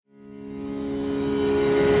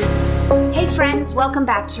Hey friends, welcome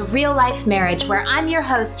back to Real Life Marriage, where I'm your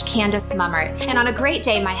host, Candace Mummert. And on a great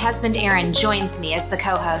day, my husband Aaron joins me as the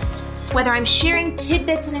co-host. Whether I'm sharing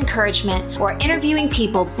tidbits and encouragement or interviewing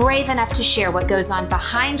people brave enough to share what goes on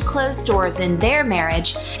behind closed doors in their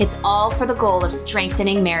marriage, it's all for the goal of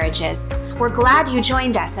strengthening marriages. We're glad you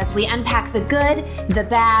joined us as we unpack the good, the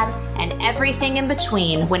bad, and everything in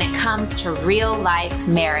between when it comes to real life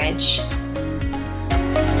marriage.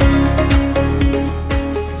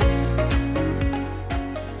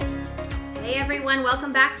 Hey everyone,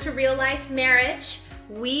 welcome back to Real Life Marriage.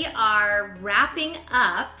 We are wrapping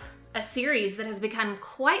up a series that has become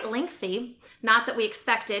quite lengthy, not that we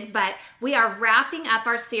expected, but we are wrapping up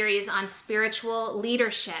our series on spiritual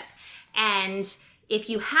leadership. And if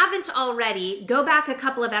you haven't already, go back a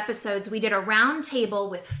couple of episodes. We did a round table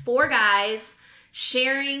with 4 guys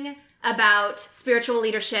sharing about spiritual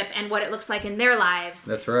leadership and what it looks like in their lives.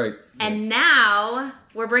 That's right. And now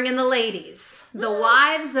we're bringing the ladies. The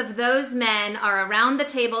wives of those men are around the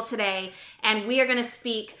table today, and we are going to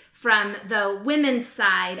speak from the women's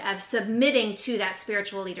side of submitting to that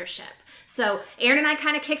spiritual leadership. So Aaron and I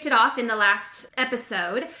kind of kicked it off in the last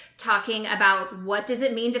episode, talking about what does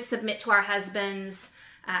it mean to submit to our husbands?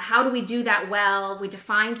 How do we do that well? We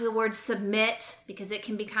defined the word submit because it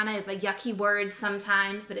can be kind of a yucky word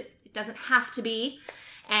sometimes, but it doesn't have to be.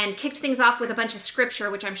 And kicked things off with a bunch of scripture,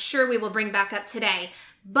 which I'm sure we will bring back up today.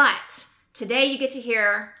 But today you get to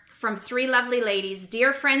hear from 3 lovely ladies,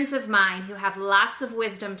 dear friends of mine who have lots of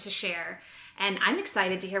wisdom to share. And I'm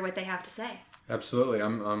excited to hear what they have to say. Absolutely.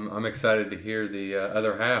 I'm excited to hear the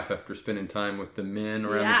other half after spending time with the men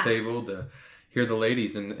around the table, to hear the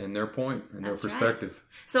ladies and their point and their perspective.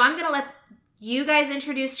 Right. So I'm going to let you guys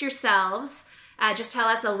introduce yourselves. Just tell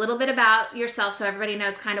us a little bit about yourself so everybody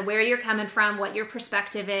knows kind of where you're coming from, what your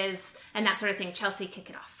perspective is, and that sort of thing. Chelsea, kick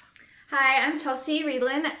it off. Hi, I'm Chelsea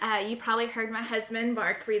Riedlin. You probably heard my husband,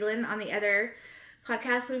 Mark Riedlin, on the other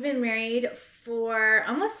podcast. We've been married for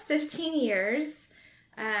almost 15 years.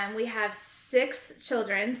 We have 6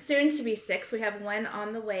 children, soon to be 6. We have 1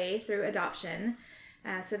 on the way through adoption.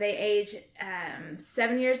 So they age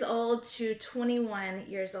 7 years old to 21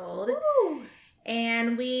 years old. Ooh.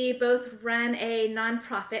 And we both run a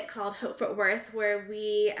nonprofit called Hope Fort Worth, where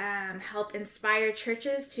we help inspire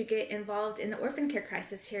churches to get involved in the orphan care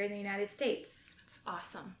crisis here in the United States. That's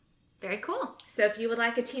awesome. Very cool. So if you would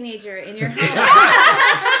like a teenager in your home,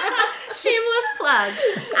 shameless plug,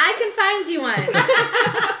 I can find you one.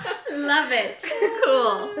 Love it.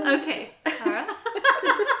 Cool. Okay. Tara?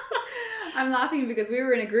 I'm laughing because we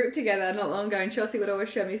were in a group together not long ago, and Chelsea would always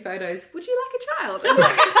show me photos. Would you like a child? I'm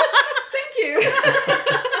like, thank you.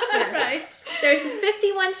 Yes. Right. There's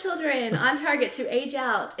 51 children on target to age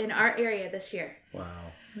out in our area this year.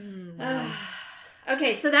 Wow.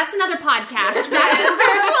 Okay, so that's another podcast. Back to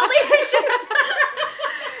spiritual leadership.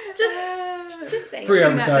 Just saying. Free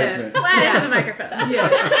advertisement. Glad I have a microphone. Yeah.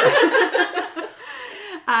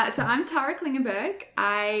 So I'm Tara Klingenberg.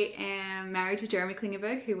 I am married to Jeremy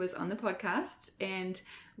Klingenberg, who was on the podcast, and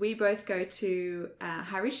we both go to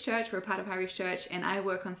High Ridge Church. We're a part of High Ridge Church, and I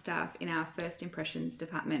work on staff in our First Impressions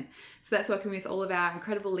department. So that's working with all of our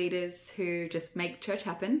incredible leaders who just make church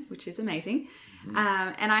happen, which is amazing. Mm-hmm.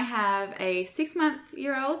 And I have a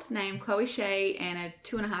 6-month-year-old named Chloe Shea and a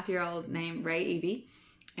 2.5-year-old named Ray Evie,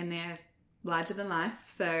 and they're larger than life.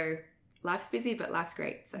 So life's busy, but life's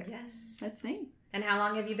great. So yes, that's me. And how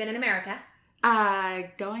long have you been in America?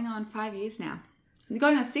 Going on 5 years now.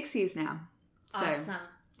 Going on 6 years now. So, awesome.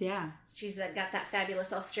 Yeah. She's got that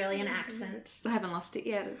fabulous Australian accent. I haven't lost it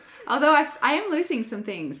yet. Although I am losing some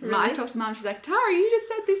things. Really? I talked to Mom. She's like, Tara, you just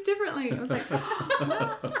said this differently. I was like,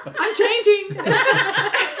 I'm changing.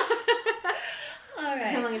 All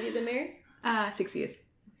right. How long have you been married? 6 years.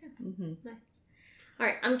 Okay. Mm-hmm. Nice. All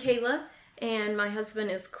right. I'm Kayla. And my husband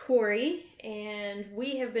is Corey, and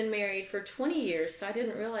we have been married for 20 years, so I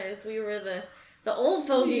didn't realize we were the old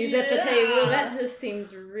fogies at the table. That just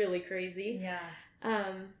seems really crazy.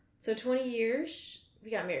 Yeah. So 20 years, we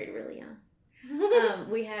got married really young.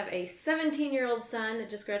 We have a 17-year-old son that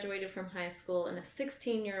just graduated from high school, and a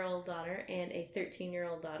 16-year-old daughter, and a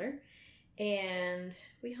 13-year-old daughter. And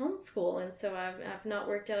we homeschool, and so I've not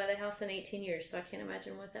worked out of the house in 18 years, so I can't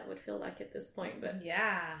imagine what that would feel like at this point. But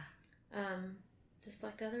yeah. Just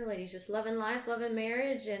like the other ladies, just loving life, loving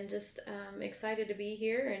marriage, and just excited to be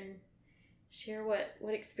here and share what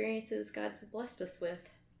experiences God's blessed us with.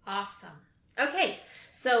 Awesome. Okay,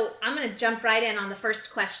 so I'm going to jump right in on the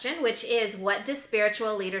first question, which is, what does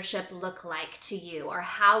spiritual leadership look like to you, or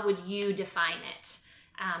how would you define it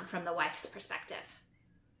from the wife's perspective?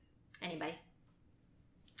 Anybody?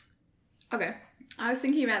 Okay. I was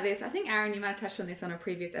thinking about this. I think, Aaron, you might have touched on this on a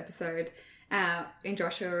previous episode in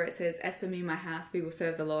Joshua, where it says, "As for me and my house, we will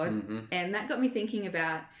serve the Lord." Mm-hmm. And that got me thinking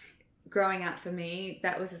about growing up. For me,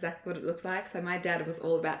 that was exactly what it looked like. So my dad was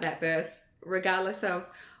all about that verse, regardless of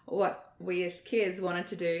what we as kids wanted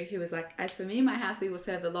to do. He was like, "As for me and my house, we will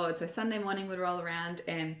serve the Lord." So Sunday morning would roll around,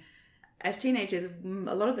 and as teenagers,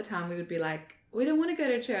 a lot of the time we would be like, "We don't want to go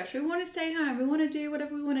to church. We want to stay home. We want to do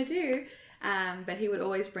whatever we want to do." But he would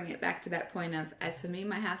always bring it back to that point of, "As for me and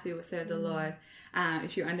my house, we will serve the Lord.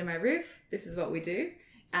 If you're under my roof, this is what we do."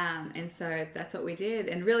 And so that's what we did.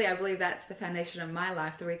 And really, I believe that's the foundation of my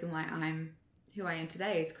life. The reason why I'm who I am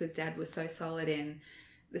today is because Dad was so solid in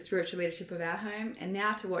the spiritual leadership of our home. And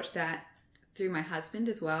now to watch that through my husband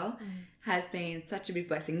as well has been such a big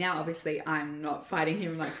blessing. Now, obviously, I'm not fighting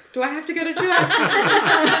him like, "Do I have to go to church?"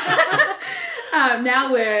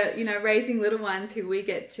 Now we're, raising little ones who we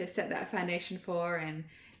get to set that foundation for. And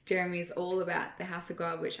Jeremy's all about the house of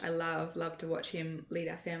God, which I love to watch him lead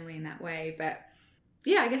our family in that way. But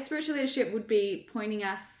yeah, I guess spiritual leadership would be pointing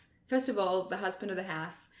us, first of all, the husband of the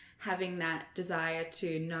house, having that desire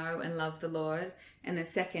to know and love the Lord. And then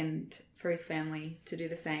second, for his family to do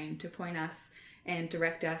the same, to point us and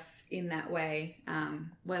direct us in that way,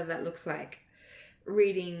 whether that looks like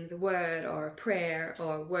reading the word or prayer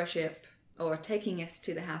or worship or taking us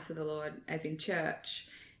to the house of the Lord, as in church.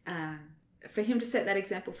 For him to set that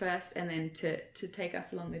example first and then to take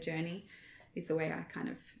us along the journey is the way I kind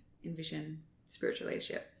of envision spiritual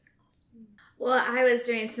leadership. Well, I was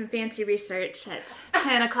doing some fancy research at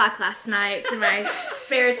 10 o'clock last night in my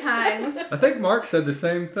spare time. I think Mark said the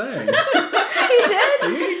same thing. He did?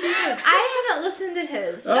 I haven't listened to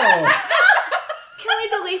his. Oh. Can we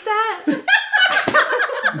delete that?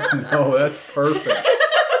 No, that's perfect.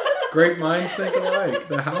 Great minds think alike.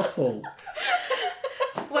 The household.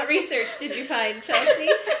 What research did you find, Chelsea?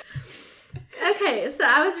 Okay, so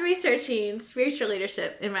I was researching spiritual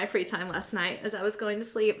leadership in my free time last night as I was going to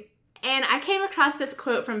sleep. And I came across this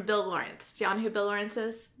quote from Bill Lawrence. Do y'all know who Bill Lawrence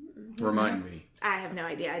is? Remind me. I have no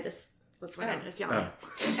idea. I just was wondering if y'all know.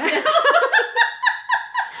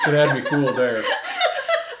 It had me fooled there.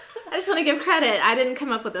 I just want to give credit. I didn't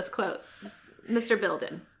come up with this quote. Mr. Bill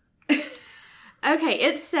did. Okay,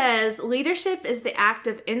 it says, "Leadership is the act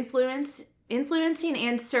of influencing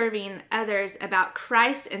and serving others about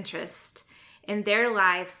Christ's interest in their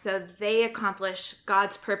lives so they accomplish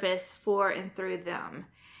God's purpose for and through them."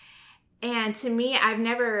 And to me, I've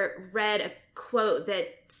never read a quote that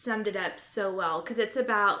summed it up so well, because it's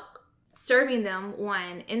about serving them,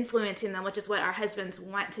 one, influencing them, which is what our husbands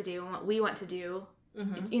want to do and what we want to do,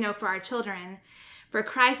 for our children, for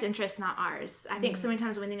Christ's interest, not ours. I think so many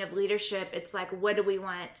times when we think of leadership, it's like, what do we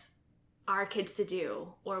want our kids to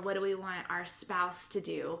do? Or what do we want our spouse to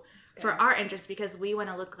do for our interest? Because we want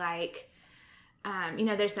to look like,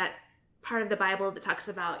 there's that part of the Bible that talks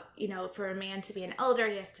about, for a man to be an elder,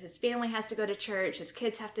 his family has to go to church, his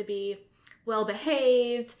kids have to be well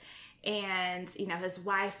behaved, and his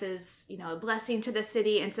wife is a blessing to the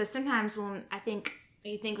city. And so sometimes when I think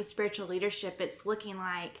you think with spiritual leadership, it's looking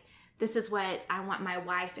like, this is what I want my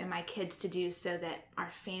wife and my kids to do so that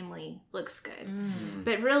our family looks good.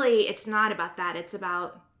 But really, it's not about that. It's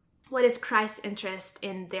about what is Christ's interest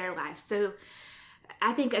in their life. So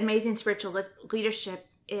I think amazing spiritual leadership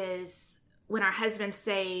is when our husbands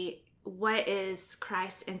say, what is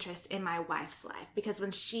Christ's interest in my wife's life? Because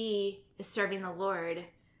when she is serving the Lord,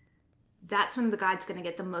 that's when God's going to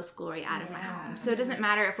get the most glory out of my home. So it doesn't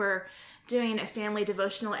matter if we're doing a family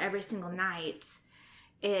devotional every single night.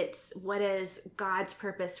 It's what is God's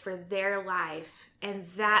purpose for their life, and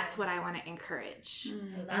that's what I want to encourage.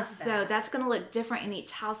 And so that's going to look different in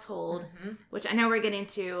each household, which I know we're getting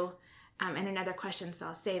to in another question, so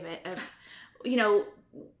I'll save it. Of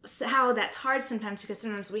how that's hard sometimes, because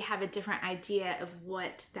sometimes we have a different idea of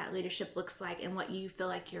what that leadership looks like and what you feel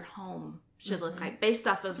like your home should look like based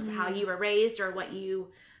off of how you were raised or what you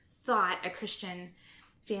thought a Christian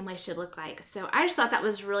family should look like. So I just thought that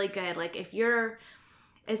was really good. Like, if you're,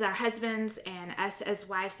 as our husbands and us as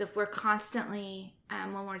wives, if we're constantly,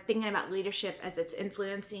 when we're thinking about leadership as it's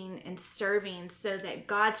influencing and serving so that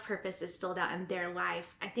God's purpose is filled out in their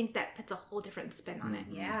life, I think that puts a whole different spin on it.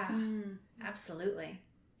 Yeah, absolutely.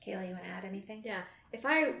 Kayla, you want to add anything? Yeah. If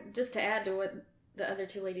I, just to add to what the other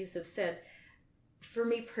two ladies have said, for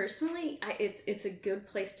me personally, it's a good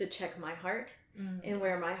place to check my heart and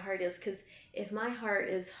where my heart is. Because if my heart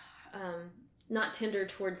is not tender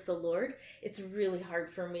towards the Lord, it's really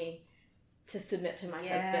hard for me to submit to my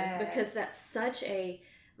husband, because that's such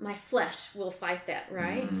my flesh will fight that,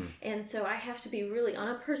 right? And so I have to be really, on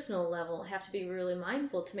a personal level, have to be really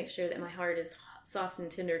mindful to make sure that my heart is soft and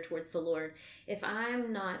tender towards the Lord. If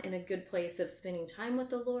I'm not in a good place of spending time with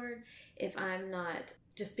the Lord, if I'm not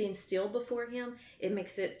just being still before Him, it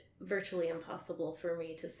makes it virtually impossible for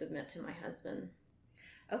me to submit to my husband.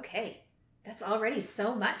 Okay. That's already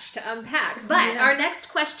so much to unpack. But our next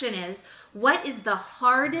question is, what is the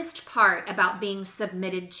hardest part about being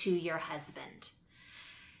submitted to your husband?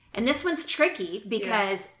 And this one's tricky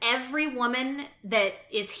because every woman that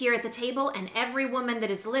is here at the table and every woman that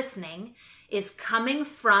is listening is coming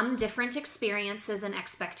from different experiences and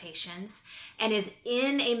expectations and is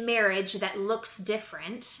in a marriage that looks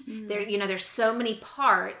different. There's so many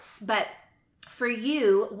parts, but for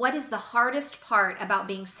you, what is the hardest part about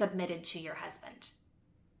being submitted to your husband?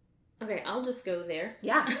 Okay, I'll just go there.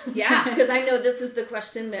 Yeah. Because I know this is the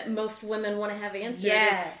question that most women want to have answered.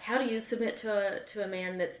 Yes. Is, how do you submit to a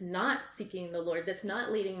man that's not seeking the Lord, that's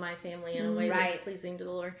not leading my family in a way that's pleasing to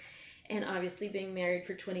the Lord? And obviously, being married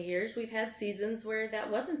for 20 years, we've had seasons where that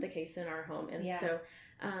wasn't the case in our home. And so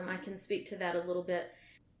I can speak to that a little bit.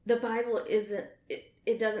 The Bible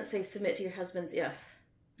it doesn't say submit to your husbands if.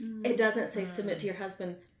 It doesn't say submit to your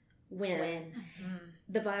husbands when.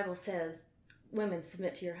 The Bible says, women,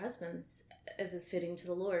 submit to your husbands as is fitting to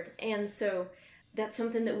the Lord. And so that's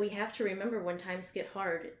something that we have to remember when times get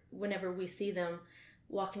hard, whenever we see them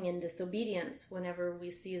walking in disobedience, whenever we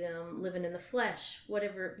see them living in the flesh,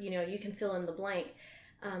 whatever, you can fill in the blank.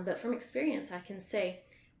 But from experience, I can say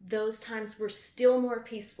those times were still more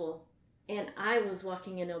peaceful, and I was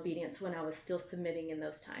walking in obedience when I was still submitting in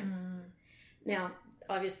those times. Now,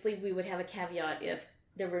 obviously, we would have a caveat if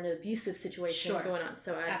there were an abusive situation going on.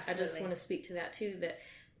 So I just want to speak to that too,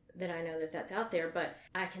 that I know that's out there. But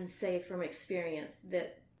I can say from experience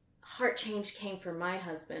that heart change came from my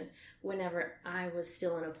husband whenever I was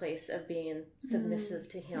still in a place of being submissive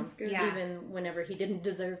to him. Even whenever he didn't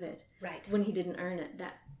deserve it. Right. When he didn't earn it,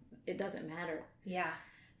 that it doesn't matter. Yeah.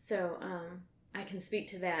 So I can speak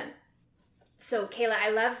to that. So Kayla, I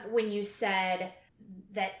love when you said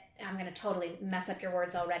that, I'm going to totally mess up your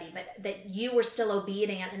words already, but that you were still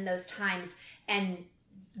obedient in those times, and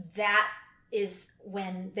that is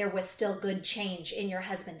when there was still good change in your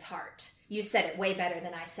husband's heart. You said it way better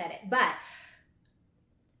than I said it, but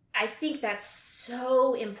I think that's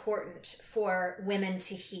so important for women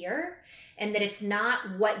to hear, and that it's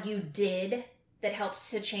not what you did that helped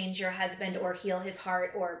to change your husband or heal his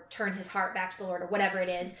heart or turn his heart back to the Lord or whatever it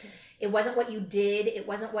is. It wasn't what you did. It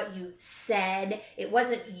wasn't what you said. It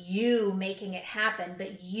wasn't you making it happen,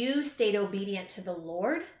 but you stayed obedient to the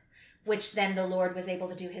Lord, which then the Lord was able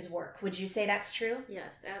to do his work. Would you say that's true?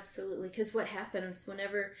 Yes, absolutely. Because what happens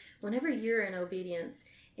whenever you're in obedience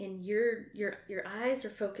and your eyes are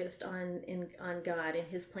focused on God and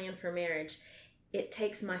his plan for marriage, it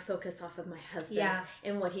takes my focus off of my husband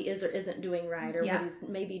and what he is or isn't doing right or what he's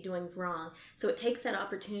maybe doing wrong. So it takes that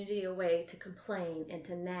opportunity away to complain and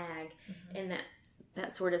to nag and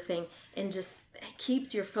that sort of thing, and just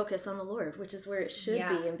keeps your focus on the Lord, which is where it should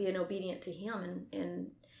be, and being obedient to him.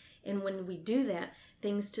 And when we do that,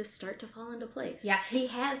 things just start to fall into place. Yeah. He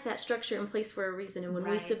has that structure in place for a reason, and when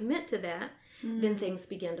we submit to that, then things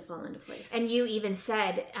begin to fall into place. And you even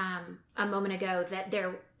said a moment ago that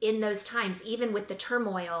there, in those times, even with the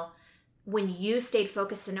turmoil, when you stayed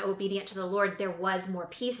focused and obedient to the Lord, there was more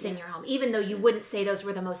peace in your home. Even though you wouldn't say those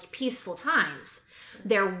were the most peaceful times,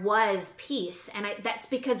 there was peace. And that's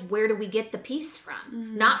because where do we get the peace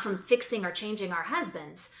from? Not from fixing or changing our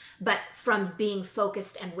husbands, but from being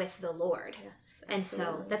focused and with the Lord. Yes, and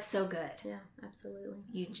so that's so good. Yeah, absolutely.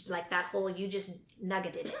 You like that whole, you just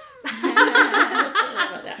nuggeted it. I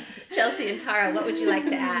love that. Chelsea and Tara, what would you like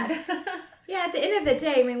to add? Yeah, at the end of the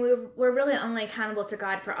day, I mean, we're really only accountable to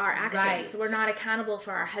God for our actions. Right. We're not accountable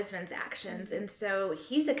for our husband's actions. And so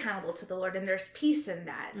he's accountable to the Lord, and there's peace in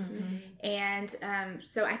that. And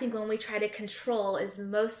so I think when we try to control, as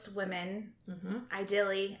most women,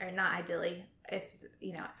 ideally, or not ideally, if,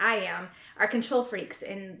 I are control freaks,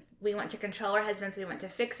 and we want to control our husbands. We want to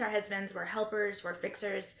fix our husbands. We're helpers. We're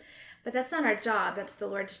fixers. But that's not our job. That's the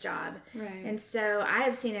Lord's job. Right. And so I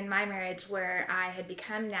have seen in my marriage where I had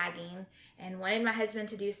become nagging and wanted my husband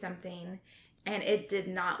to do something, and it did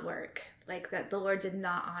not work. Like that, the Lord did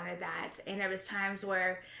not honor that. And there was times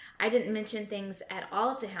where I didn't mention things at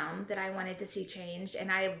all to him that I wanted to see changed,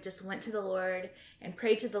 and I just went to the Lord and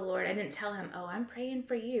prayed to the Lord. I didn't tell him, "Oh, I'm praying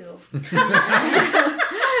for you."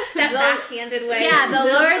 That backhanded way. Yeah, the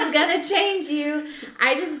Lord's gonna change you.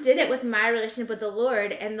 I just did it with my relationship with the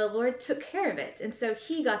Lord, and the Lord took care of it. And so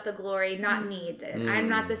he got the glory, not me. I'm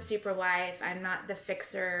not the super wife. I'm not the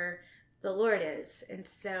fixer. The Lord is. And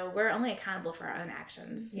so we're only accountable for our own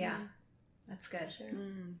actions. Yeah, that's good.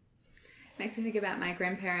 Makes me think about my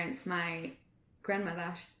grandparents. My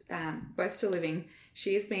grandmother, both still living,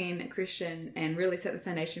 she has been a Christian and really set the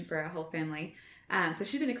foundation for our whole family. So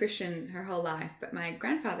she's been a Christian her whole life, but my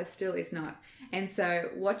grandfather still is not. And so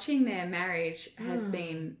watching their marriage has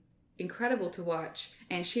been incredible to watch.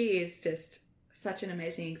 And she is just such an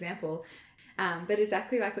amazing example. But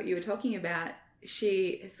exactly like what you were talking about,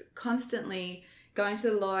 she is constantly going to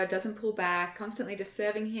the Lord, doesn't pull back, constantly just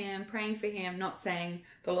serving him, praying for him, not saying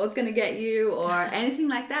the Lord's going to get you or anything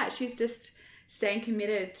like that. She's just staying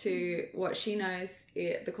committed to what she knows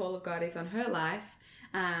the call of God is on her life.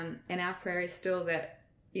 And our prayer is still that,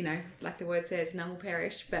 you know, like the word says, none will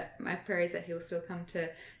perish, but my prayer is that he'll still come to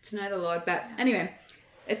know the Lord. But anyway,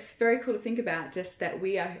 it's very cool to think about just that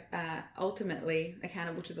we are ultimately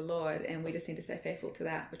accountable to the Lord, and we just need to stay faithful to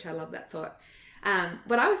that, which I love that thought.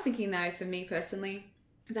 What I was thinking though, for me personally,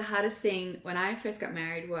 the hardest thing when I first got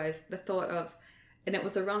married was the thought of, and it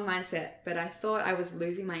was a wrong mindset, but I thought I was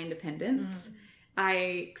losing my independence.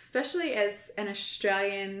 Especially as an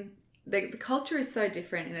Australian, the culture is so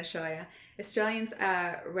different in Australia. Australians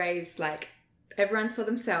are raised like everyone's for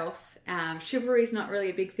themselves. Chivalry is not really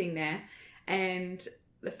a big thing there. And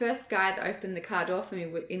the first guy that opened the car door for me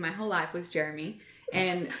in my whole life was Jeremy.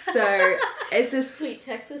 And so it's this sweet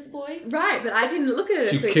Texas boy, right? But I didn't look at it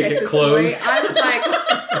as Did sweet you kick Texas it closed? boy. I was like,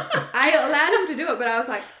 I allowed him to do it, but I was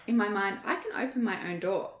like, in my mind, I can open my own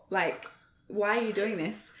door. Like, why are you doing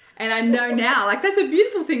this? And I know now, like, that's a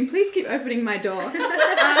beautiful thing. Please keep opening my door.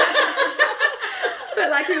 But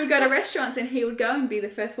like, we would go to restaurants and he would go and be the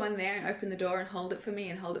first one there and open the door and hold it for me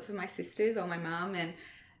and hold it for my sisters or my mum. And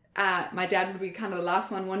my dad would be kind of the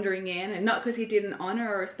last one wandering in, and not because he didn't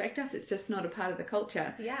honor or respect us, it's just not a part of the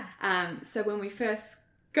culture. Yeah. So when we first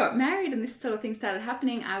got married and this sort of thing started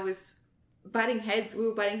happening, we were butting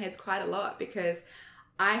heads quite a lot, because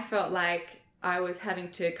I felt like I was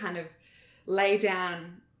having to kind of lay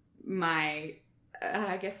down my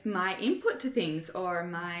my input to things, or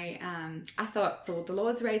I thought, well, the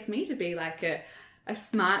Lord's raised me to be like a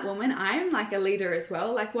smart woman. I'm like a leader as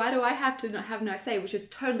well. Like, why do I have to not have no say? Which is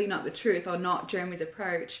totally not the truth, or not Jeremy's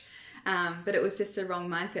approach. But it was just a wrong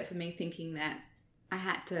mindset for me, thinking that I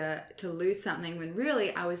had to lose something when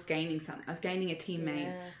really I was gaining something. I was gaining a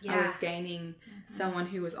teammate. Yes. I was gaining someone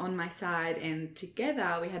who was on my side, and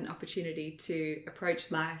together we had an opportunity to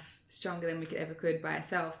approach life stronger than we could by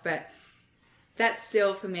ourselves. But that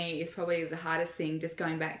still for me is probably the hardest thing, just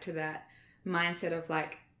going back to that mindset of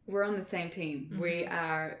like, we're on the same team. We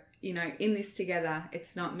are, in this together.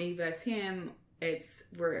 It's not me versus him.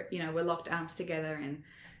 We're locked arms together. And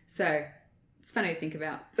so it's funny to think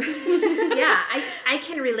about. Yeah, I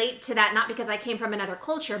can relate to that, not because I came from another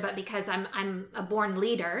culture, but because I'm a born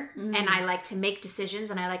leader, and I like to make decisions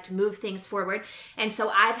and I like to move things forward. And so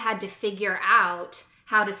I've had to figure out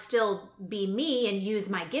how to still be me and use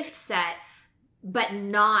my gift set, but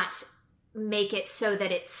not make it so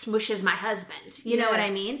that it smooshes my husband. You know what I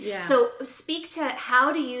mean? Yeah. So speak to,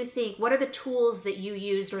 how do you think, what are the tools that you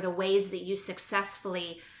used or the ways that you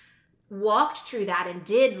successfully walked through that and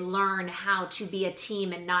did learn how to be a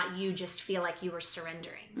team and not you just feel like you were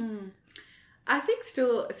surrendering? I think it's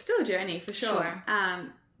still a journey for sure.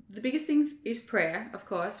 The biggest thing is prayer, of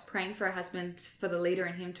course, praying for a husband, for the leader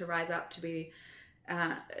in him to rise up to be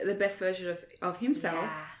the best version of himself.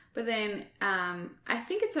 Yeah. But then I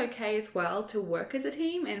think it's okay as well to work as a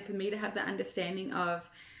team, and for me to have the understanding of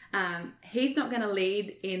he's not going to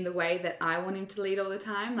lead in the way that I want him to lead all the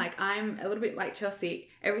time. Like, I'm a little bit like Chelsea.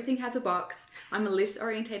 Everything has a box. I'm a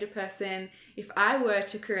list-orientated person. If I were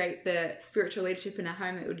to create the spiritual leadership in our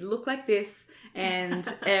home, it would look like this, and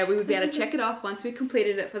we would be able to check it off once we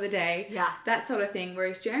completed it for the day. Yeah. That sort of thing.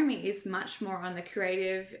 Whereas Jeremy is much more on the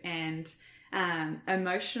creative and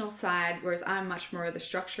emotional side, whereas I'm much more of the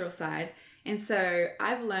structural side. And so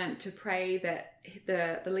I've learned to pray that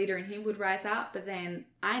the leader in him would rise up, but then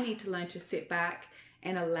I need to learn to sit back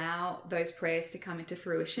and allow those prayers to come into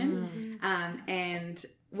fruition. And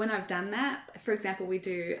when I've done that, for example, we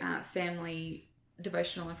do family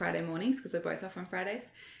devotional on Friday mornings because we're both off on Fridays.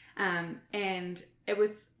 And it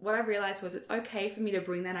was, what I realized was, it's okay for me to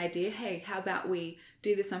bring that idea. Hey, how about we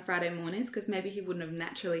do this on Friday mornings? Because maybe he wouldn't have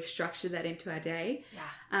naturally structured that into our day.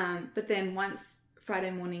 Yeah. But then once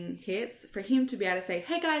Friday morning hits, for him to be able to say,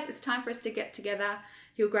 hey guys, it's time for us to get together.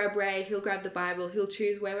 He'll grab Ray, he'll grab the Bible, he'll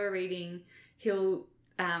choose where we're reading, he'll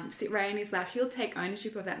sit Ray in his lap, he'll take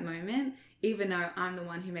ownership of that moment, even though I'm the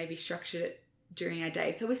one who maybe structured it during our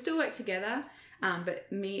day. So we still work together,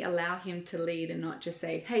 but me allow him to lead and not just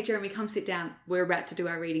say, hey Jeremy, come sit down, we're about to do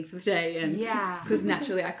our reading for the day. And because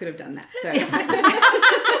naturally I could have done that. So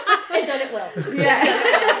and done it well. Yeah.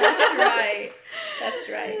 That's right. That's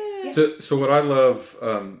right. So what I love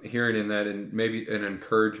hearing in that, and maybe an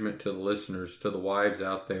encouragement to the listeners, to the wives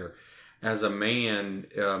out there, as a man,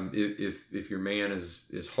 if your man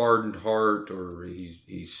is hardened heart, or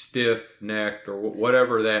he's stiff necked, or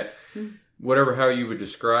whatever how you would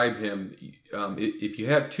describe him, if you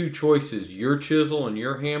have two choices, your chisel and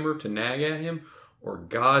your hammer to nag at him, or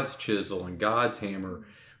God's chisel and God's hammer,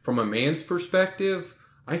 from a man's perspective,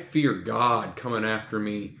 I fear God coming after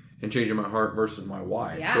me and changing my heart versus my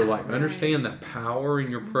wife. Yeah, so understand that power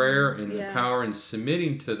in your prayer and the power in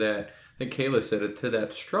submitting to that. I think Kayla said it, to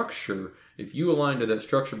that structure. If you align to that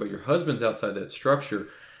structure, but your husband's outside that structure,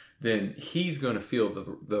 then he's going to feel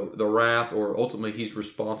the wrath, or ultimately he's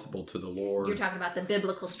responsible to the Lord. You're talking about the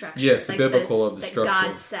biblical structure. Yes, the biblical of the structure that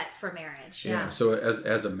God set for marriage. Yeah. So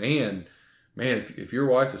as a man, if your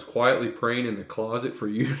wife is quietly praying in the closet for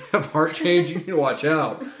you to have heart change, you need to watch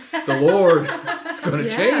out. The Lord is going to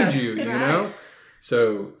change you, you know?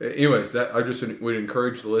 So anyways, that I just would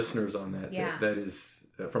encourage the listeners on that. Yeah. That is,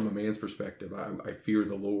 from a man's perspective, I fear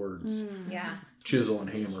the Lord's chisel and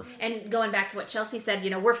hammer. And going back to what Chelsea said,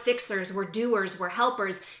 we're fixers, we're doers, we're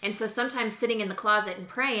helpers. And so sometimes sitting in the closet and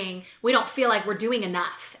praying, we don't feel like we're doing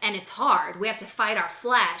enough. And it's hard. We have to fight our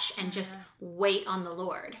flesh and just wait on the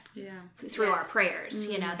Lord through our prayers.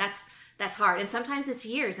 That's hard. And sometimes it's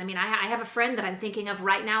years. I mean, I have a friend that I'm thinking of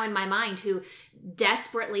right now in my mind who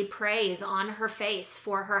desperately prays on her face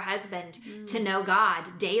for her husband to know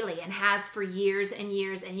God daily, and has for years and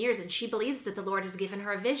years and years. And she believes that the Lord has given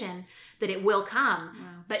her a vision that it will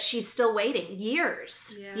come, but she's still waiting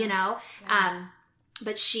years,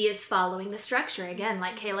 but she is following the structure. Again,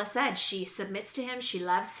 like Kayla said, she submits to him. She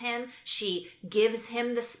loves him. She gives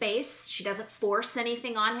him the space. She doesn't force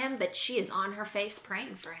anything on him, but she is on her face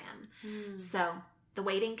praying for him. So the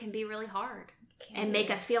waiting can be really hard and make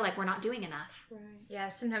us feel like we're not doing enough. Right. Yeah,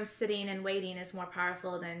 sometimes sitting and waiting is more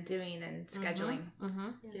powerful than doing and scheduling.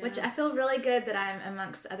 Which I feel really good that I'm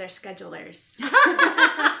amongst other schedulers.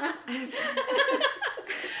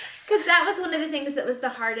 Because that was one of the things that was the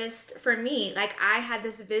hardest for me. Like, I had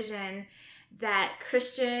this vision that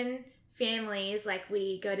Christian families, like,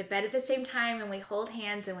 we go to bed at the same time and we hold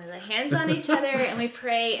hands and we lay hands on each other and we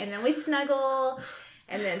pray and then we snuggle.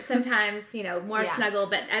 And then sometimes, more snuggle,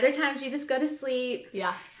 but other times you just go to sleep.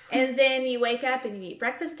 Yeah. And then you wake up and you eat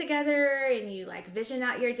breakfast together and you vision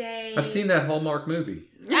out your day. I've seen that Hallmark movie.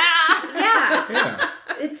 Yeah.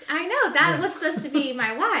 I know. That was supposed to be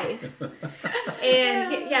my wife.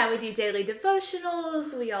 And we do daily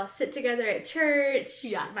devotionals. We all sit together at church.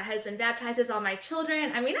 Yeah. My husband baptizes all my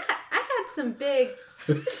children. I mean, I had some big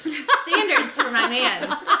standards for my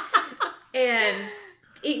man. And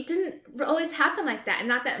it didn't always happen like that. And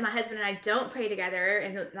not that my husband and I don't pray together,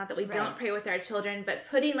 and not that we don't pray with our children, but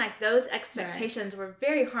putting those expectations were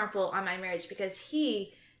very harmful on my marriage, because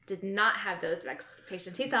he did not have those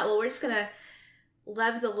expectations. He thought, well, we're just going to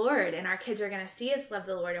love the Lord and our kids are going to see us love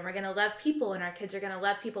the Lord, and we're going to love people and our kids are going to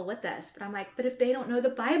love people with us. But I'm like, but if they don't know the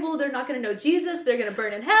Bible, they're not going to know Jesus. They're going to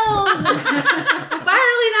burn in hell.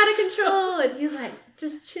 Spiraling out of control. And he's like,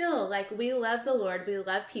 just chill. We love the Lord. We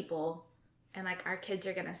love people. And our kids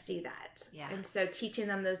are going to see that. Yeah. And so teaching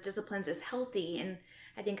them those disciplines is healthy. And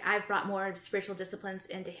I think I've brought more spiritual disciplines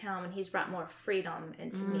into him, and he's brought more freedom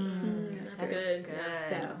into me. That's good.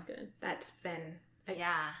 So that's good. That's been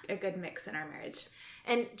a good mix in our marriage.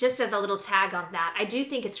 And just as a little tag on that, I do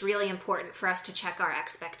think it's really important for us to check our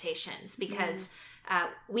expectations, because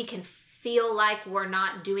we can feel like we're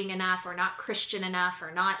not doing enough, or not Christian enough,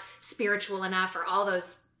 or not spiritual enough, or all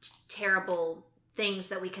those terrible things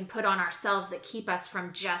that we can put on ourselves that keep us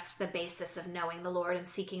from just the basis of knowing the Lord and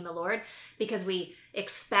seeking the Lord, because we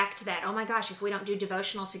expect that, oh my gosh, if we don't do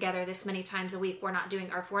devotional together this many times a week, we're not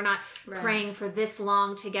doing, or if we're not praying for this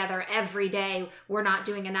long together every day, we're not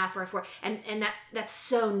doing enough, or if we're, and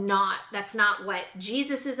that's not what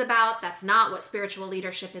Jesus is about. That's not what spiritual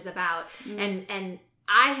leadership is about. And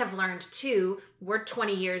I have learned too, we're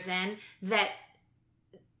 20 years in, that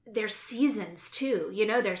there's seasons too.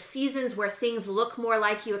 There's seasons where things look more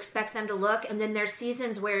like you expect them to look. And then there's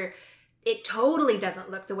seasons where it totally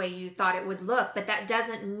doesn't look the way you thought it would look. But that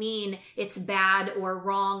doesn't mean it's bad or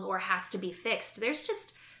wrong or has to be fixed.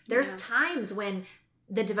 There's times when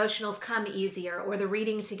the devotionals come easier, or the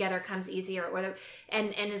reading together comes easier,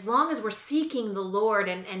 and as long as we're seeking the Lord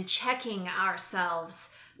and checking ourselves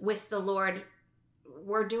with the Lord,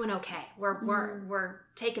 we're doing okay. We're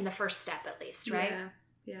taking the first step at least, right?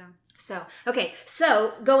 Yeah.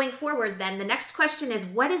 So going forward then, the next question is,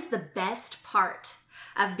 what is the best part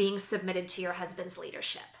of being submitted to your husband's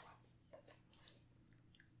leadership?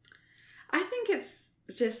 I think it's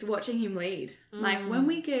just watching him lead. Like when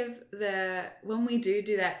we do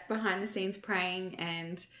that behind the scenes praying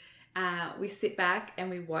and we sit back and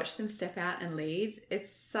we watch them step out and lead,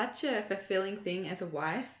 it's such a fulfilling thing as a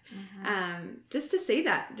wife. Just to see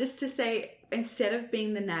that, just to say, instead of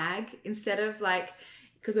being the nag, instead of like,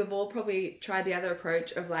 because we've all probably tried the other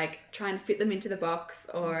approach of like trying to fit them into the box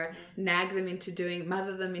or nag them into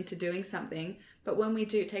mother them into doing something. But when we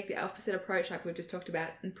do take the opposite approach, like we've just talked about,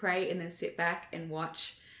 and pray and then sit back and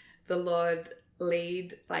watch the Lord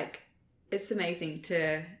lead, like it's amazing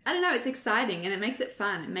I don't know, it's exciting and it makes it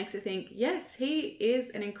fun. It makes it think, yes, he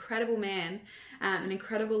is an incredible man, an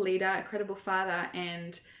incredible leader, incredible father,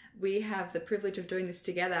 and we have the privilege of doing this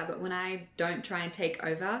together. But when I don't try and take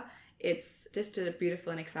over, it's just a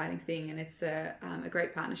beautiful and exciting thing, and it's a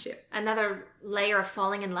great partnership. Another layer of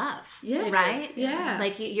falling in love. Yes. Right? Yeah.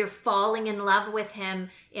 Like you're falling in love with him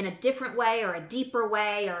in a different way or a deeper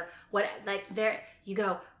way or what, like there you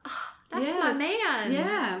go, oh, that's my man.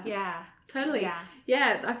 Yeah. Yeah. Totally. Yeah.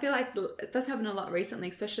 Yeah. I feel like that's happened a lot recently,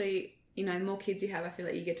 especially, the more kids you have, I feel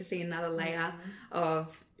like you get to see another layer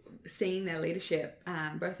of seeing their leadership,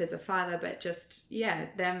 both as a father, but just,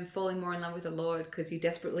 them falling more in love with the Lord because you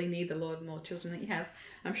desperately need the Lord, more children that you have.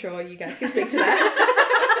 I'm sure you guys can speak to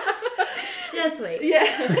that. Just wait. Yeah.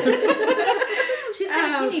 She's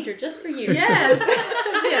got a teenager just for you. Yes.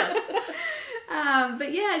 Yeah.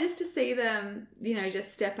 But just to see them,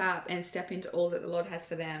 just step up and step into all that the Lord has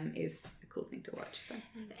for them is a cool thing to watch. So.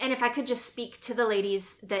 And if I could just speak to the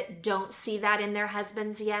ladies that don't see that in their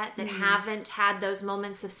husbands yet, that haven't had those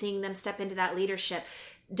moments of seeing them step into that leadership,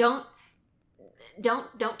 don't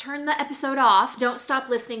turn the episode off. Don't stop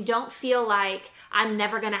listening. Don't feel like I'm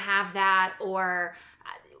never going to have that, or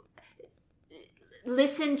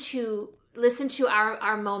listen to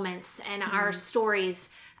our moments and our stories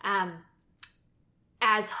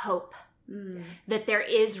as hope. That there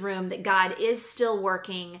is room, that God is still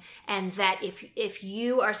working, and that if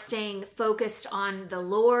you are staying focused on the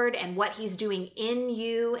Lord and what he's doing in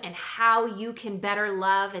you and how you can better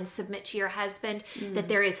love and submit to your husband, that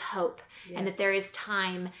there is hope. Yes. And that there is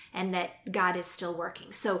time, and that God is still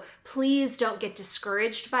working. So please don't get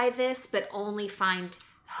discouraged by this, but only find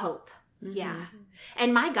hope. Yeah.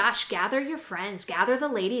 And my gosh, gather your friends, gather the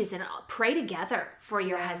ladies, and pray together for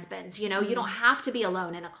your husbands. You don't have to be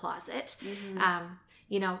alone in a closet.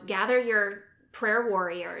 Gather your prayer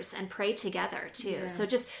warriors and pray together too. Yeah. So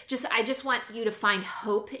I just want you to find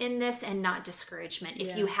hope in this and not discouragement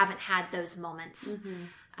if you haven't had those moments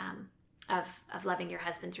of loving your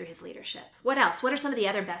husband through his leadership. What else? What are some of the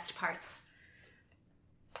other best parts?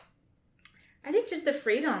 I think just the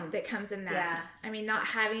freedom that comes in that. Yeah. I mean, not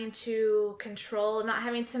having to control, not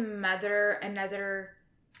having to mother another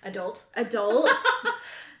adult.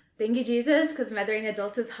 Thank you, Jesus, because mothering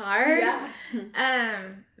adults is hard. Yeah.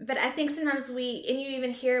 But I think sometimes and you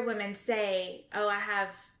even hear women say, oh, I have,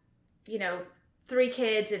 3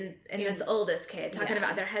 kids and this oldest kid talking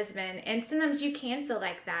about their husband. And sometimes you can feel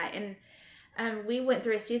like that. And we went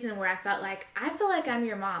through a season where I felt like I'm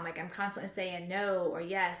your mom. Like I'm constantly saying no or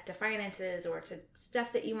yes to finances or to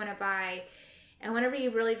stuff that you want to buy. And whenever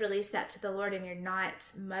you really release that to the Lord and you're not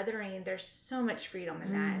mothering, there's so much freedom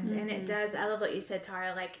in that. And it does. I love what you said,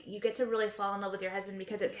 Tara. Like you get to really fall in love with your husband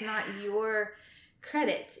because it's not your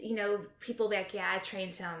credit. People be like, I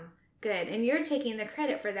trained him good. And you're taking the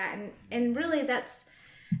credit for that. And really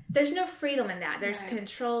there's no freedom in that. There's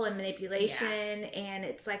control and manipulation, and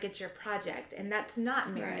it's like it's your project, and that's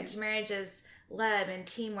not marriage. Right. Marriage is love and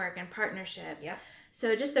teamwork and partnership. Yep.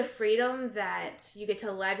 So just the freedom that you get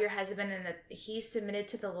to love your husband and that he's submitted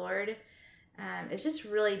to the Lord is just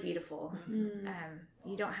really beautiful.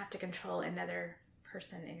 You don't have to control another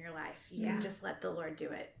person in your life. You can just let the Lord do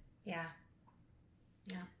it. Yeah.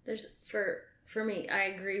 There's For me, I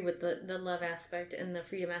agree with the love aspect and the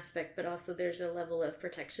freedom aspect, but also there's a level of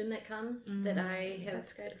protection that comes that I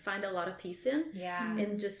find a lot of peace in. Yeah.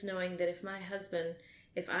 And just knowing that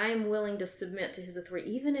if I'm willing to submit to his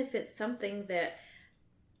authority, even if it's something that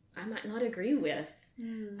I might not agree with,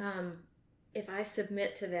 if I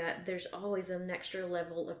submit to that, there's always an extra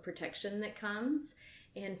level of protection that comes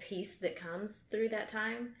and peace that comes through that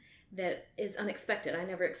time that is unexpected. I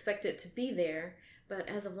never expect it to be there. But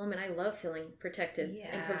as a woman, I love feeling protected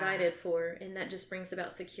and provided for, and that just brings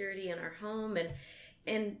about security in our home.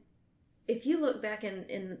 And if you look back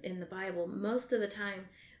in the Bible, most of the time,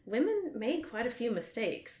 women made quite a few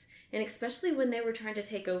mistakes, and especially when they were trying to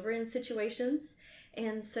take over in situations.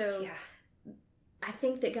 And so I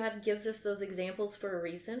think that God gives us those examples for a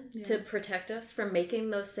reason, to protect us from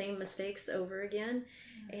making those same mistakes over again.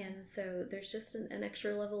 And so there's just an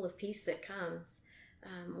extra level of peace that comes.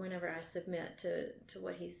 whenever I submit to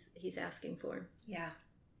what he's asking for. Yeah.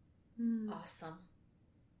 Awesome.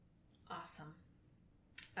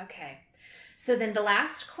 Okay. So then the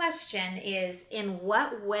last question is, in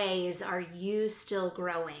what ways are you still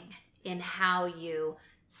growing in how you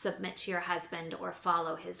submit to your husband or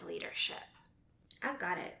follow his leadership? I've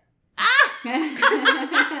got it.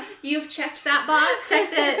 You've checked that box?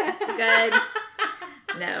 Checked it.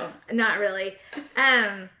 Good. No, not really.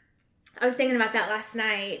 I was thinking about that last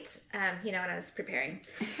night, when I was preparing.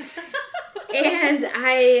 And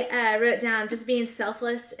I wrote down just being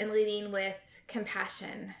selfless and leading with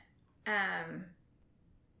compassion.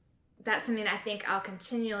 That's something I think I'll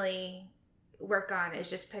continually work on, is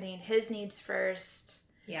just putting his needs first.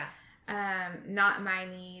 Yeah. Not my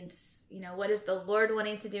needs. What is the Lord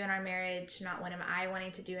wanting to do in our marriage? Not what am I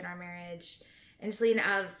wanting to do in our marriage? And just leading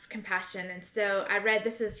out of compassion. And so I read,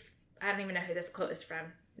 I don't even know who this quote is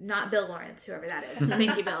from. Not Bill Lawrence, whoever that is.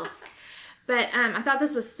 Thank you, Bill. But I thought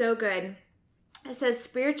this was so good. It says,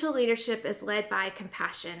 spiritual leadership is led by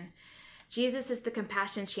compassion. Jesus is the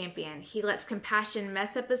compassion champion. He lets compassion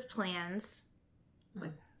mess up his plans,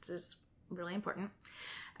 which is really important,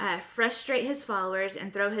 frustrate his followers,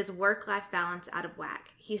 and throw his work-life balance out of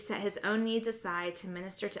whack. He set his own needs aside to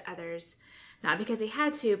minister to others, not because he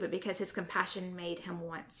had to, but because his compassion made him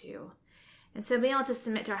want to. And so being able to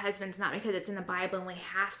submit to our husbands, not because it's in the Bible and we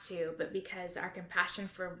have to, but because our compassion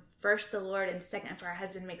for first the Lord and second for our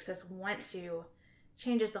husband makes us want to,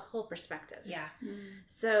 changes the whole perspective. Yeah.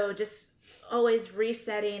 So just always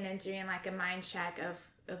resetting and doing like a mind check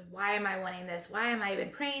of why am I wanting this? Why am I even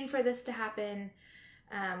praying for this to happen?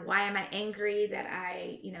 Why am I angry that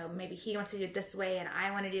maybe he wants to do it this way and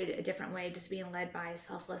I want to do it a different way? Just being led by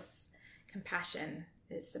selfless compassion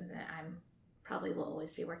is something that I'm probably will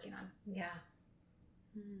always be working on. Yeah.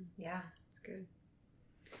 Yeah. That's good.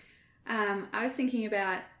 I was thinking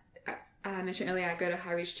about, I mentioned earlier, I go to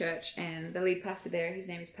High Ridge Church, and the lead pastor there, his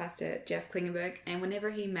name is Pastor Jeff Klingenberg, and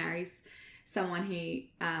whenever he marries someone,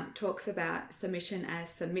 he talks about submission as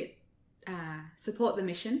support the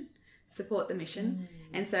mission.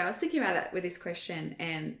 And so I was thinking about that with this question,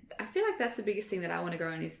 and I feel like that's the biggest thing that I want to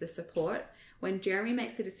grow in, is the support. When Jeremy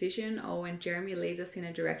makes a decision, or when Jeremy leads us in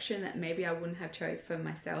a direction that maybe I wouldn't have chose for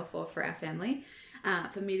myself or for our family,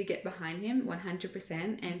 for me to get behind him 100%,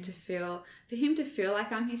 and for him to feel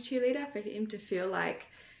like I'm his cheerleader, for him to feel like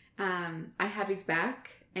I have his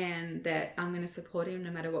back and that I'm going to support him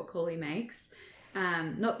no matter what call he makes.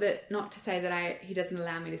 Not to say that he doesn't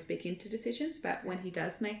allow me to speak into decisions, but when he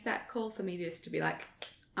does make that call, for me just to be like,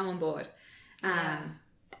 I'm on board.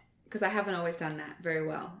 Because I haven't always done that very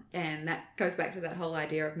well, and that goes back to that whole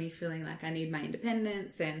idea of me feeling like I need my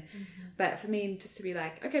independence, and but for me just to be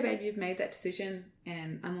like, okay babe, you've made that decision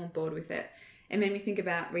and I'm on board with it. It made me think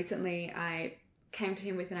about recently I came to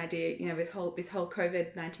him with an idea, with this whole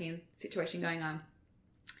COVID-19 situation going on,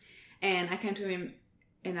 and I came to him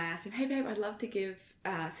and I asked him, hey babe, I'd love to give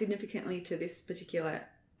significantly to this particular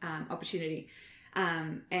opportunity.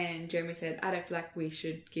 And Jeremy said, I don't feel like we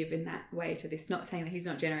should give in that way to this. Not saying that he's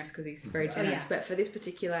not generous, because he's very generous, but for this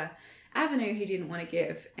particular avenue, he didn't want to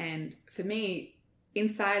give. And for me,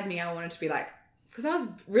 inside me, I wanted to be like, because I was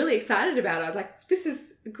really excited about it. I was like, this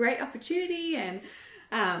is a great opportunity. And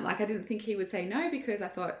I didn't think he would say no, because I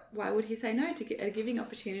thought, why would he say no to get a giving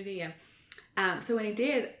opportunity? And so when he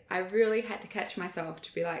did, I really had to catch myself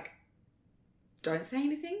to be like, don't say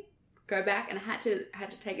anything. Go back, and I had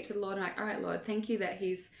to take it to the Lord, and all right, Lord, thank you that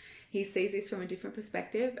he sees this from a different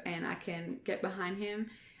perspective, and I can get behind him.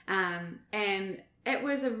 And it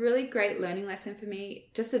was a really great learning lesson for me,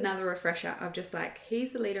 just another refresher of just like,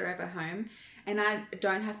 he's the leader of our home, and I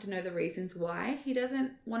don't have to know the reasons why he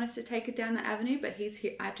doesn't want us to take it down that avenue, but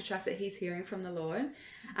I have to trust that he's hearing from the Lord.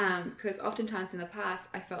 Because oftentimes in the past,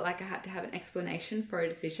 I felt like I had to have an explanation for a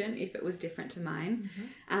decision if it was different to mine.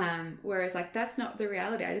 Whereas that's not the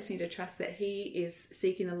reality. I just need to trust that he is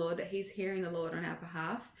seeking the Lord, that he's hearing the Lord on our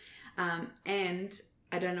behalf. And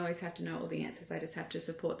I don't always have to know all the answers. I just have to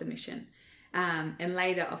support the mission. And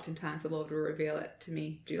later, oftentimes, the Lord will reveal it to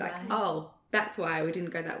me. Oh, that's why we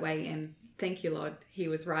didn't go that way, and thank you, Lord, he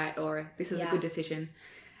was right, or this is a good decision.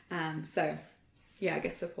 So, I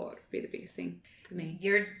guess support would be the biggest thing for me.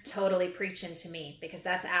 You're totally preaching to me, because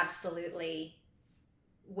that's absolutely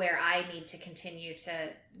where I need to continue to,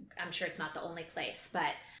 I'm sure it's not the only place,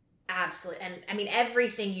 but absolutely. And I mean,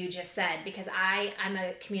 everything you just said, because I'm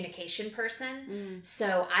a communication person.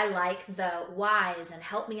 So I like the whys and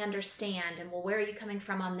help me understand. And well, where are you coming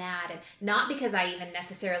from on that? And not because I even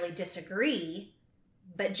necessarily disagree,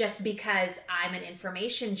 but just because I'm an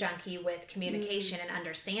information junkie with communication and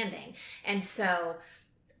understanding. And so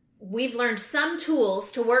we've learned some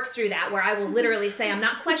tools to work through that, where I will literally say, I'm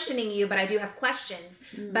not questioning you, but I do have questions.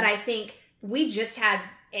 But I think we just had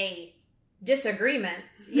a disagreement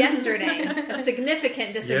yesterday, a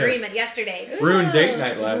significant disagreement yesterday. Ruined date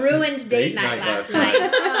night last night.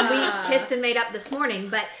 We kissed and made up this morning,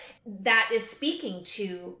 but that is speaking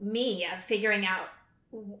to me of figuring out,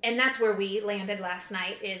 and that's where we landed last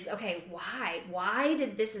night, is, okay, why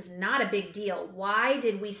did this is not a big deal? Why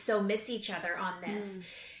did we so miss each other on this?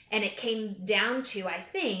 And it came down to, I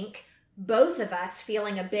think, both of us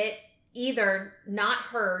feeling a bit either not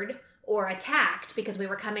heard or attacked because we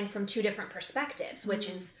were coming from two different perspectives, which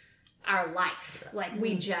is our life. Like,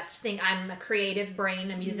 we just think, I'm a creative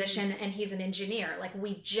brain, a musician, and he's an engineer. Like,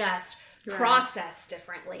 we just process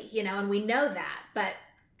differently, you know, and we know that. But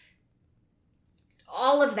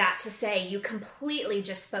all of that to say, you completely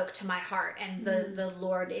just spoke to my heart, and the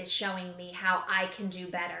Lord is showing me how I can do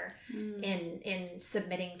better in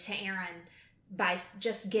submitting to Aaron by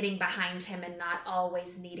just getting behind him and not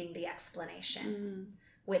always needing the explanation,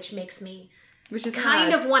 which makes me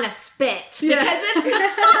kind of want to spit because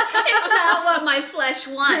it's not what my flesh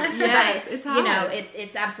wants. Yes, but, it's hard. you know,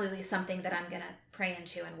 it's absolutely something that I'm going to pray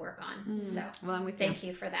into and work on. So Well, I'm with thank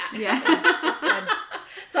you for that. Yeah. That's good.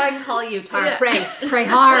 So I can call you Tara. Pray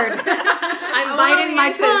hard. I'm biting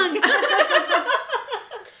my tongue.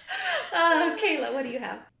 Kayla, what do you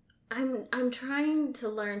have? I'm trying to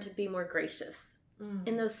learn to be more gracious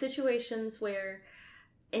in those situations where,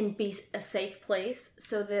 and be a safe place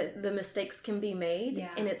so that the mistakes can be made,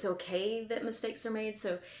 and it's okay that mistakes are made.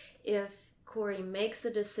 So if Corey makes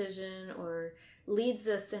a decision or leads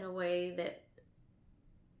us in a way that,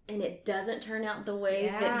 and it doesn't turn out the way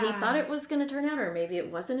that he thought it was going to turn out, or maybe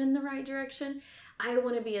it wasn't in the right direction, I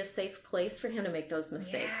want to be a safe place for him to make those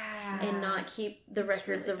mistakes and not keep the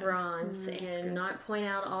records of wrongs and not point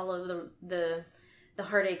out all of the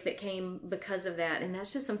heartache that came because of that. And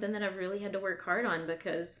that's just something that I've really had to work hard on,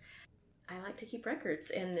 because I like to keep records,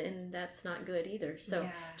 and that's not good either. So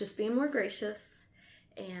just being more gracious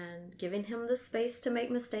and giving him the space to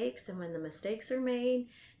make mistakes, and when the mistakes are made,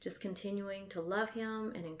 just continuing to love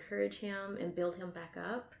him and encourage him and build him back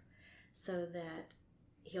up so that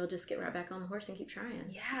he'll just get right back on the horse and keep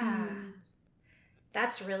trying.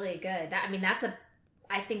 That's really good.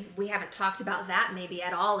 I think we haven't talked about that maybe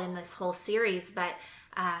at all in this whole series, but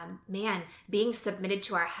man, being submitted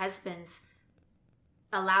to our husbands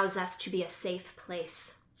allows us to be a safe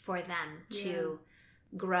place for them to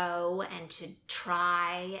grow and to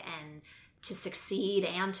try and to succeed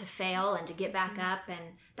and to fail and to get back up,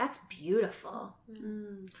 and that's beautiful.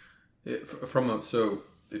 So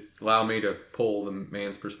allow me to pull the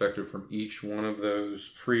man's perspective from each one of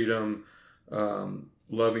those: freedom,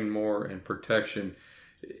 loving more, and protection.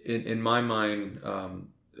 In my mind,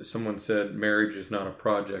 someone said marriage is not a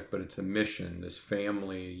project, but it's a mission. This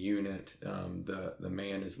family unit, the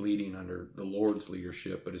man is leading under the Lord's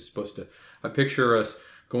leadership, but is supposed to. I picture us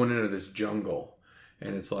going into this jungle,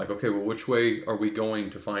 and it's like, okay, well, which way are we going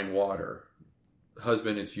to find water?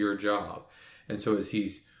 Husband, it's your job. And so as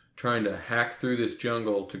he's trying to hack through this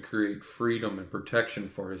jungle to create freedom and protection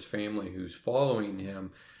for his family who's following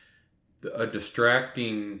him, a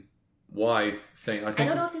distracting wife saying, I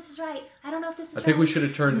don't know if this is right. I think we should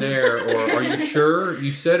have turned there. Or, are you sure?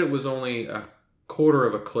 You said it was only a quarter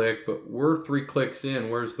of a click, but we're 3 clicks in.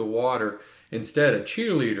 Where's the water? Instead, a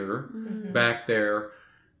cheerleader back there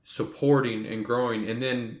supporting and growing, and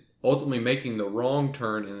then ultimately making the wrong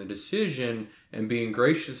turn in the decision and being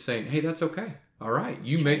gracious, saying, hey, that's okay. All right.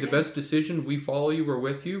 You made the best decision. We follow you. We're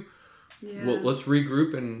with you. Well, let's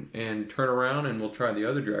regroup and turn around, and we'll try the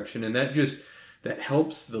other direction. And that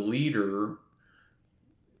helps the leader.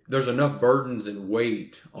 There's enough burdens and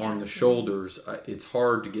weight on the shoulders. It's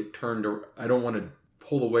hard to get turned. I don't want to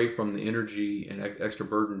pull away from the energy and extra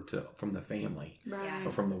burden from the family,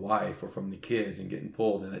 or from the wife, or from the kids, and getting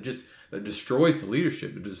pulled. And that destroys the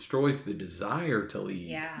leadership. It destroys the desire to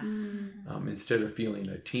lead. Instead of feeling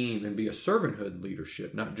a team and be a servanthood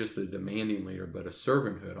leadership, not just a demanding leader, but a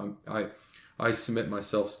servanthood. I submit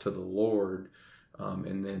myself to the Lord,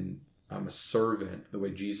 and then I'm a servant, the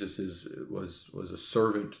way Jesus was a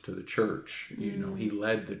servant to the church. You know, he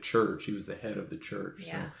led the church. He was the head of the church.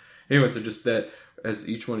 So, anyway, so just that, as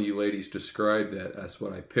each one of you ladies described that's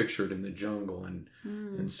what I pictured in the jungle,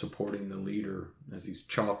 and supporting the leader as he's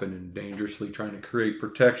chopping and dangerously trying to create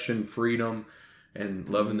protection, freedom, and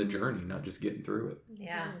loving the journey, not just getting through it.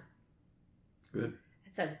 Good.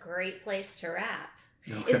 It's a great place to wrap.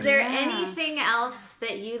 Okay. Is there anything else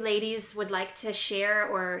that you ladies would like to share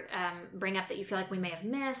or bring up that you feel like we may have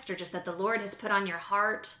missed, or just that the Lord has put on your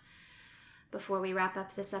heart before we wrap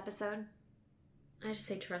up this episode? I just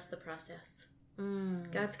say trust the process.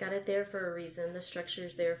 Mm. God's got it there for a reason. The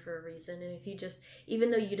structure's there for a reason. And if you just, even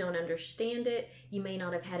though you don't understand it, you may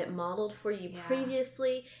not have had it modeled for you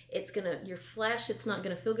previously, your flesh, it's not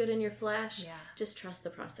going to feel good in your flesh. Yeah. Just trust the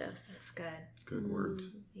process. That's good. Good words.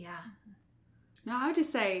 Yeah. No, I would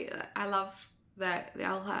just say I love the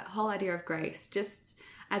whole idea of grace. Just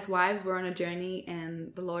as wives, we're on a journey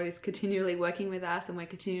and the Lord is continually working with us and we're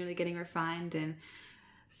continually getting refined and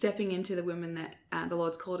stepping into the women that the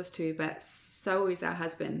Lord's called us to, but so is our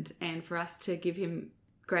husband. And for us to give him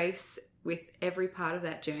grace with every part of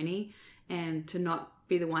that journey and to not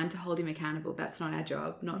be the one to hold him accountable. That's not our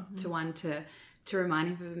job, not to one to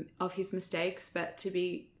remind him of his mistakes, but to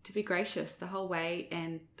be gracious the whole way.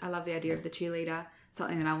 And I love the idea of the cheerleader,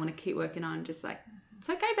 something that I want to keep working on. Just like, it's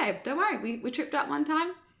okay, babe, don't worry. We tripped up one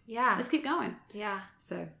time. Yeah. Let's keep going. Yeah.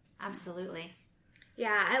 So Absolutely.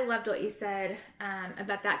 Yeah, I loved what you said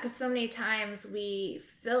about that, because so many times we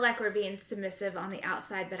feel like we're being submissive on the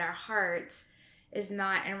outside, but our heart is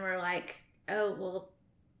not, and we're like, oh, well,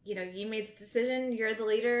 you made the decision, you're the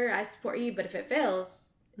leader, I support you, but if it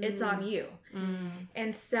fails, it's on you.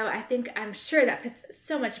 And so I'm sure that puts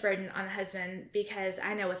so much burden on the husband, because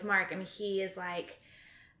I know with Mark, he is like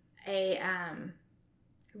a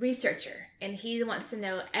researcher, and he wants to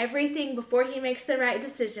know everything before he makes the right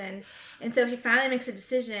decision. And so he finally makes a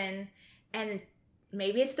decision, and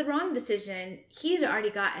maybe it's the wrong decision. He's already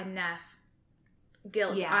got enough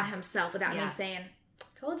guilt on himself without me saying,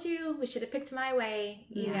 told you we should have picked my way,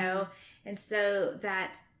 you know. And so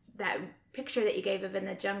that picture that you gave of in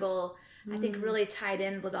the jungle, I think really tied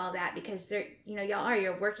in with all that, because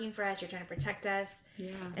you're working for us, you're trying to protect us.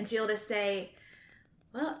 Yeah. And to be able to say,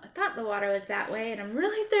 well, I thought the water was that way and I'm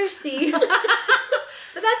really thirsty, but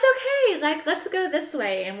that's okay. Like, let's go this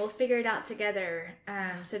way and we'll figure it out together.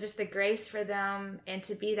 So just the grace for them, and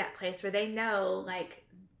to be that place where they know, like,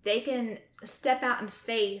 they can step out in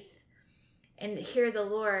faith and hear the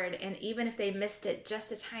Lord. And even if they missed it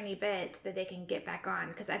just a tiny bit, that they can get back on.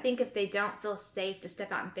 Because I think if they don't feel safe to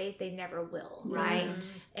step out in faith, they never will.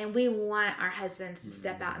 Right. And we want our husbands to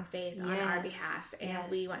step out in faith on our behalf. And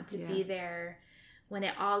we want to be there when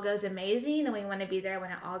it all goes amazing, and we want to be there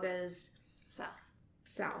when it all goes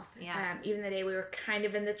south. Yeah. Even the day we were kind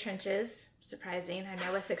of in the trenches, surprising, I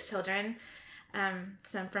know, with 6 children,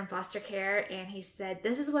 some from foster care, and he said,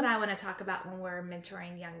 this is what I want to talk about when we're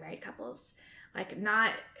mentoring young married couples. Like,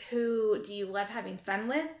 not who do you love having fun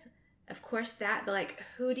with, of course that, but like,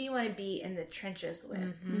 who do you want to be in the trenches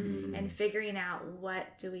with, and figuring out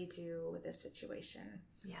what do we do with this situation.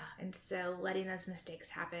 Yeah. And so letting those mistakes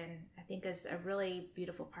happen, I think, is a really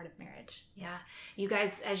beautiful part of marriage. Yeah. You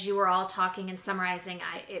guys, as you were all talking and summarizing,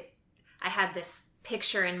 I had this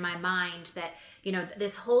picture in my mind that,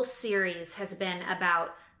 this whole series has been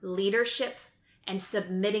about leadership and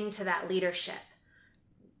submitting to that leadership.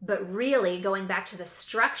 But really, going back to the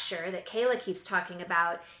structure that Kayla keeps talking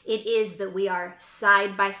about, it is that we are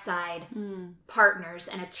side-by-side partners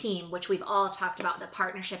and a team, which we've all talked about, the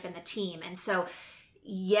partnership and the team. And so,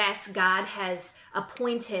 yes, God has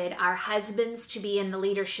appointed our husbands to be in the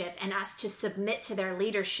leadership and us to submit to their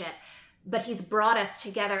leadership, but he's brought us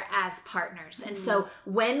together as partners. And so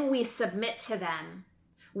when we submit to them,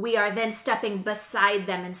 we are then stepping beside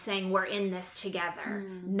them and saying, we're in this together,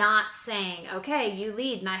 not saying, okay, you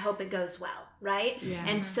lead and I hope it goes well, right? Yeah.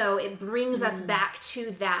 And so it brings us back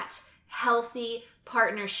to that healthy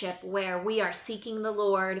partnership where we are seeking the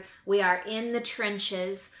Lord, we are in the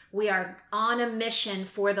trenches, we are on a mission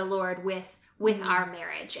for the Lord with our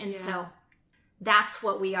marriage. And so that's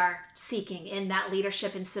what we are seeking in that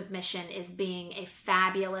leadership and submission, is being a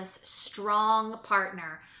fabulous, strong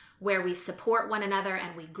partner where we support one another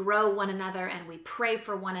and we grow one another and we pray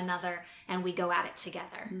for one another and we go at it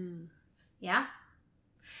together. Yeah?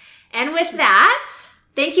 And with that,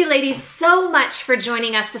 thank you, ladies, so much for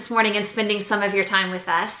joining us this morning and spending some of your time with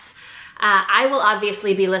us. I will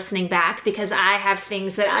obviously be listening back because I have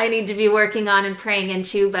things that I need to be working on and praying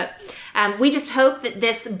into, but we just hope that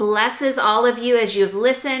this blesses all of you as you've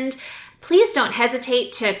listened. Please don't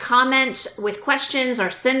hesitate to comment with questions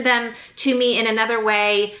or send them to me in another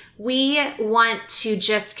way. We want to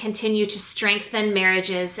just continue to strengthen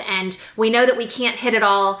marriages, and we know that we can't hit it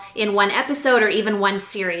all in one episode or even one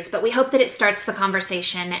series, but we hope that it starts the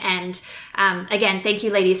conversation. And again, thank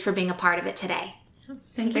you, ladies, for being a part of it today.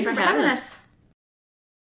 Thanks for having us.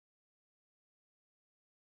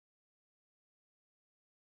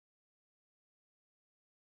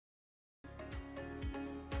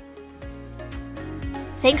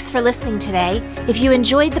 Thanks for listening today. If you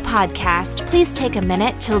enjoyed the podcast, please take a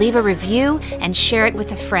minute to leave a review and share it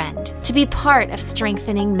with a friend to be part of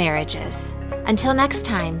strengthening marriages. Until next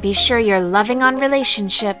time, be sure you're loving on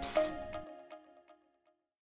relationships.